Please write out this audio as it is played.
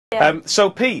So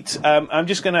Pete, I'm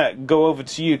just going to go over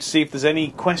to you to see if there's any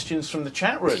questions from the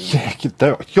chat room. Yeah,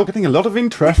 you're getting a lot of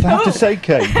interest, I have to say,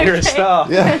 Kate. You're a star.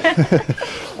 Yeah.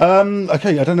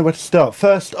 Okay, I don't know where to start.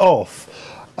 First off,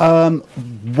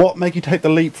 what made you take the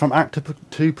leap from actor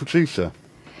to producer?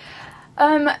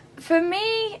 For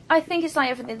me, I think it's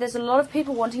like everything. There's a lot of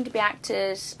people wanting to be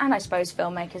actors and I suppose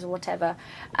filmmakers or whatever.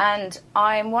 And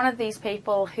I'm one of these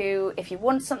people who, if you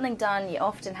want something done, you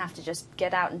often have to just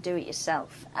get out and do it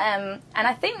yourself. And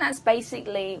I think that's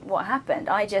basically what happened.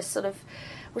 I just sort of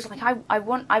was like,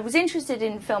 I was interested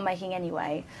in filmmaking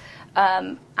anyway.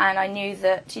 And I knew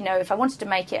that, you know, if I wanted to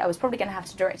make it, I was probably going to have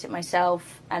to direct it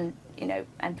myself and, you know,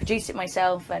 and produce it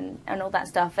myself and all that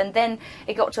stuff. And then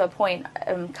it got to a point,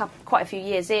 quite a few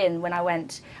years in, when I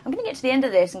went, I'm going to get to the end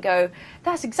of this and go,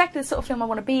 that's exactly the sort of film I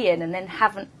want to be in, and then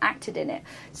haven't acted in it.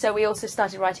 So we also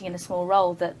started writing in a small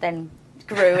role that then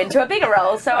grew into a bigger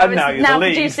role. So I was now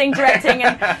producing, directing,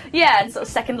 and yeah, and sort of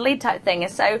second lead type thing.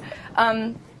 And so,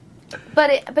 but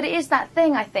it is that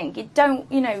thing, I think. You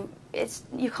don't, you know,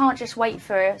 you can't just wait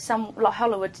for some like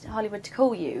Hollywood to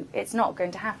call you. It's not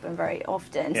going to happen very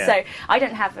often. Yeah. So I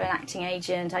don't have an acting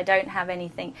agent. I don't have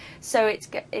anything. So it's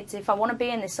if I want to be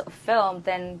in this sort of film,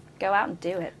 then go out and do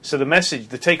it. So the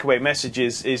takeaway message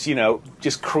is you know,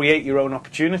 just create your own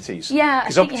opportunities. Yeah,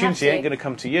 because opportunity ain't going to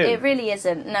come to you. It really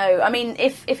isn't. No, I mean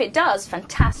if it does,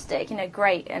 fantastic. You know,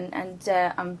 great, and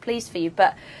I'm pleased for you.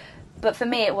 But for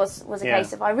me, it was a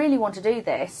case of I really want to do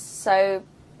this. So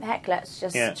heck, let's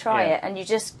just try it, and you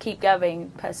just keep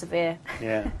going, persevere.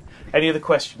 Yeah. Any other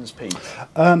questions, Pete?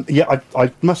 Yeah,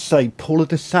 I must say, Paula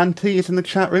DeSanti is in the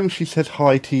chat room. She says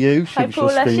hi to you. Hi,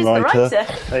 Paula. She's the writer.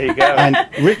 There you go. And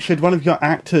Richard, one of your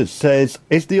actors, says,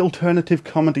 is the alternative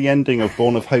comedy ending of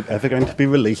Born of Hope ever going to be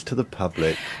released to the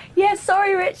public? Yeah,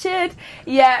 sorry, Richard.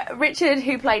 Yeah, Richard,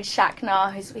 who played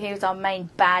Shaknar, he was our main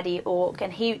baddie orc,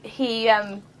 and he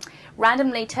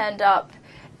randomly turned up.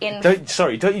 Don't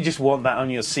you just want that on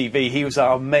your CV? He was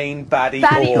our main baddie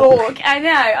orc.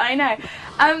 I know.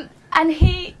 And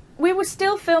we were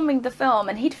still filming the film,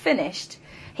 and he'd finished.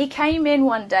 He came in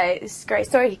one day. This is a great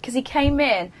story because he came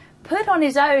in, put on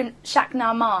his own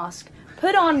Shaknar mask,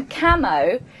 put on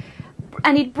camo,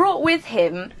 and he'd brought with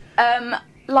him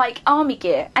like army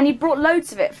gear, and he brought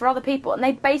loads of it for other people, and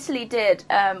they basically did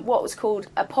what was called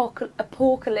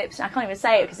apocalypse. I can't even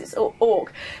say it because it's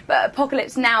orc, but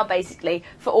apocalypse now basically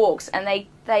for orcs, and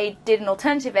they did an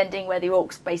alternative ending where the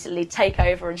orcs basically take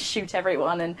over and shoot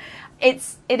everyone, and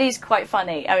it is quite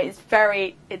funny. I mean, it's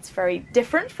very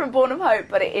different from Born of Hope,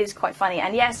 but it is quite funny.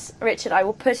 And yes, Richard, I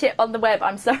will put it on the web.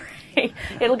 I'm sorry,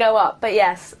 it'll go up, but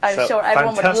yes, I'm sure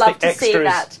everyone would love to see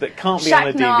that. That can't be on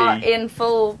a DV in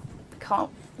full.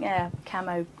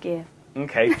 Camo gear.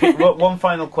 Okay, one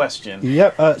final question.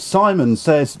 Yep, Simon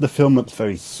says the film looks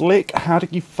very slick. How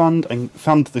did you fund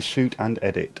the shoot and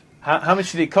edit? How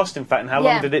much did it cost, in fact, and how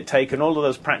long did it take, and all of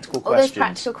those practical questions? All those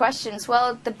practical questions.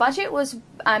 Well, the budget was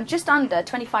just under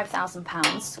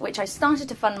 £25,000, which I started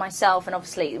to fund myself, and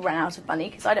obviously ran out of money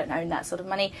because I don't own that sort of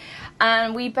money.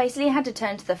 And we basically had to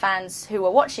turn to the fans who were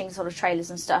watching sort of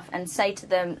trailers and stuff and say to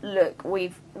them, look,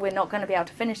 we're not going to be able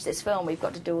to finish this film. We've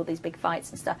got to do all these big fights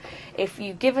and stuff. If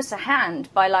you give us a hand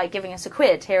by like giving us a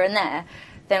quid here and there,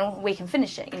 then we can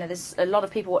finish it. You know, there's a lot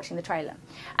of people watching the trailer,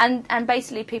 and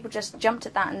basically people just jumped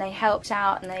at that, and they helped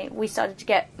out, and we started to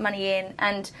get money in,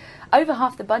 and over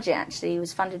half the budget actually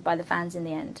was funded by the fans in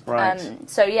the end. Right.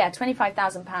 So yeah,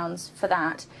 £25,000 for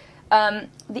that.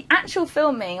 The actual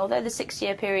filming, although the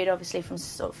 6-year period obviously from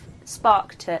sort of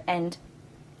spark to end,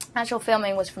 actual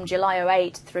filming was from July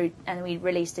 2008 through, and we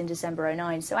released in December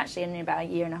 2009. So actually only about a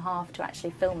year and a half to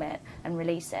actually film it and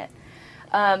release it.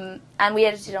 And we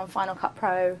edited on Final Cut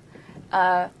Pro.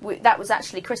 That was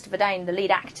actually Christopher Dane, the lead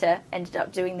actor, ended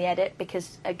up doing the edit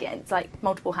because, again, it's like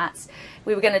multiple hats.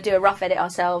 We were going to do a rough edit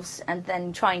ourselves and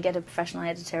then try and get a professional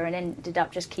editor, and ended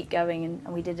up just keep going, and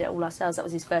we did it all ourselves. That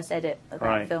was his first edit of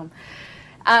that film.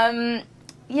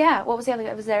 Yeah, what was the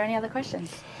other? Was there any other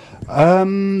questions?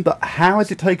 But how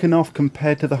has it taken off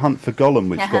compared to The Hunt for Golem,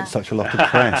 which got such a lot of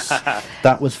press?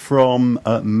 That was from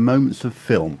Moments of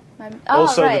Film.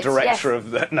 Also the director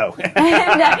of the... No.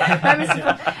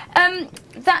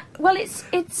 Well,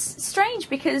 it's strange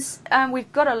because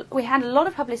we had a lot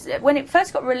of publicity. When it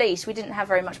first got released, we didn't have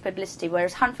very much publicity,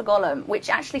 whereas Hunt for Golem, which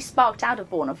actually sparked out of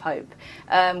Born of Hope,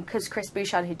 because Chris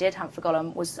Bouchard, who did Hunt for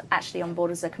Golem, was actually on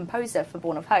board as a composer for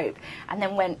Born of Hope, and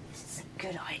then went, this is a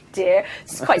good idea,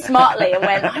 quite smartly, and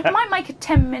went, I might make a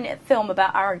 10-minute film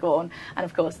about Aragorn, and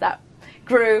of course that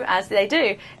grew, as they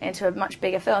do, into a much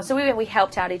bigger film. So we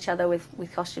helped out each other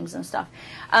with costumes and stuff.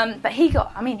 But he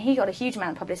got a huge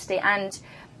amount of publicity, and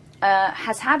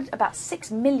has had about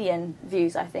 6 million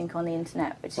views, I think, on the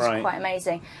internet, which is quite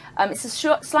amazing. It's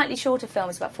a slightly shorter film.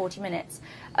 It's about 40 minutes.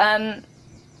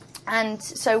 And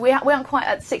so we aren't quite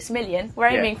at 6 million. We're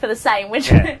aiming for the same,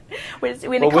 which we're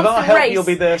in a constant race. You'll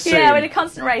be there soon. Yeah, we're in a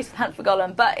constant race with Hunt for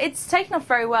Golem. But it's taken off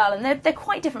very well, and they're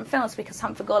quite different films because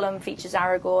Hunt for Golem features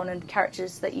Aragorn and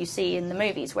characters that you see in the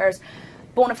movies, whereas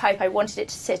Born of Hope, I wanted it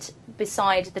to sit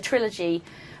beside the trilogy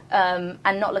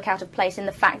and not look out of place in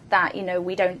the fact that, you know,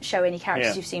 we don't show any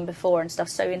characters you've seen before and stuff.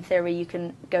 So in theory, you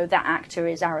can go, that actor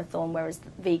is Arathorn, whereas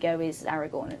Vigo is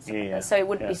Aragorn. And stuff like that. So it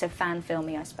wouldn't be so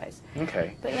fan-filmy, I suppose.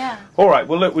 Okay. But yeah. All right.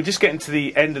 Well, look, we're just getting to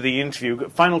the end of the interview. We've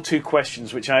got final 2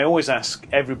 questions, which I always ask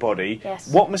everybody.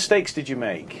 Yes. What mistakes did you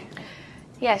make?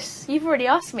 Yes, you've already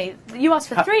asked me. You asked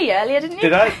for 3 earlier, didn't you?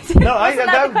 Did I?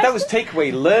 No, that was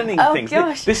takeaway learning things.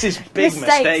 Gosh. This is big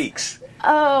mistakes.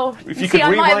 Oh, if you could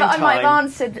rewind I might have time.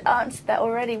 answered that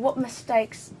already. What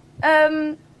mistakes?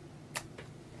 Well,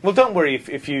 don't worry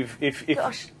if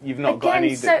you've not got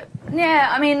any. So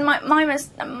yeah, I mean,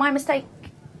 my mistake.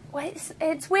 Well,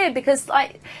 it's weird because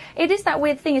it is that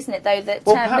weird thing, isn't it? Though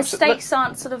that mistakes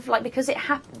aren't sort of like because it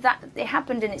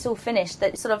happened and it's all finished.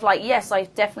 That it's sort of like, yes, I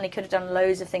definitely could have done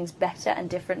loads of things better and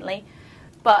differently,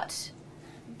 but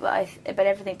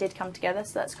everything did come together,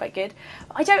 so that's quite good.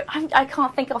 I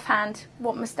can't think offhand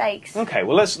what mistakes. Okay,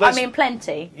 well let's. I mean,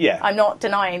 plenty. Yeah. I'm not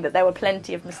denying that there were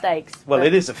plenty of mistakes. Well,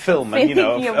 it is a film, and you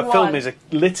know, a film is a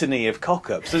litany of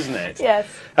cock-ups, isn't it? Yes.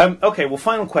 Okay. Well,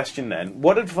 final question then.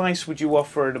 What advice would you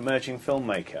offer an emerging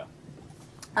filmmaker?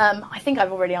 I think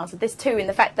I've already answered this too, in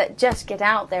the fact that just get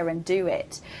out there and do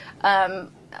it.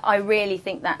 I really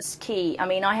think that's key. I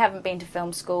mean, I haven't been to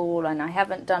film school and I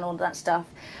haven't done all that stuff,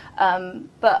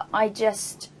 but I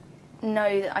just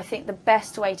know that I think the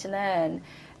best way to learn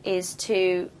is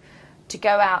to go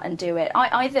out and do it.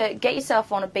 Either get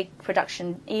yourself on a big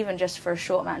production, even just for a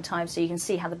short amount of time, so you can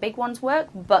see how the big ones work,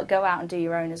 but go out and do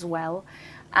your own as well,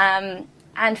 and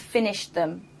finish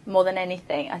them. More than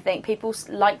anything, I think people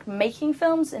like making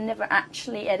films and never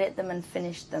actually edit them and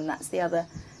finish them. That's the other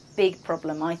big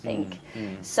problem, I think.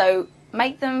 So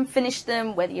make them, finish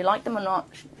them, whether you like them or not.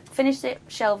 Finish it,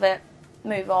 shelve it,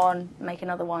 move on, make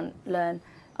another one, learn,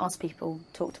 ask people,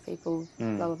 talk to people,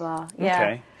 blah, blah, blah. Yeah.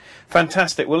 Okay.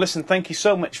 Fantastic. Well, listen, thank you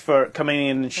so much for coming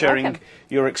in and sharing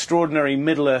your extraordinary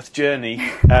Middle-earth journey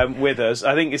with us.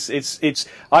 I think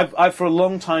I've for a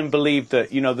long time believed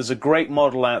that, you know, there's a great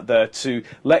model out there to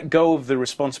let go of the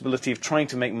responsibility of trying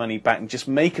to make money back and just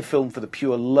make a film for the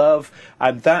pure love,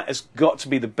 and that has got to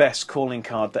be the best calling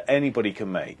card that anybody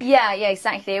can make. Yeah,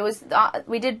 exactly. It was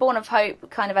we did Born of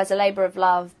Hope kind of as a labour of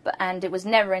love, and it was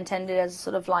never intended as a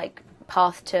sort of like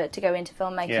path to go into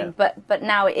filmmaking, but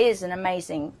now it is an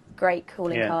amazing, great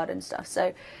calling card and stuff.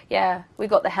 So yeah, we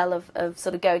got the hell of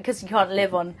sort of going, because you can't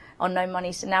live on no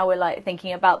money, so now we're like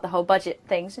thinking about the whole budget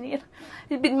things, and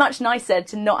it'd be much nicer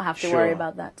to not have to worry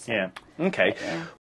about that. So. Okay.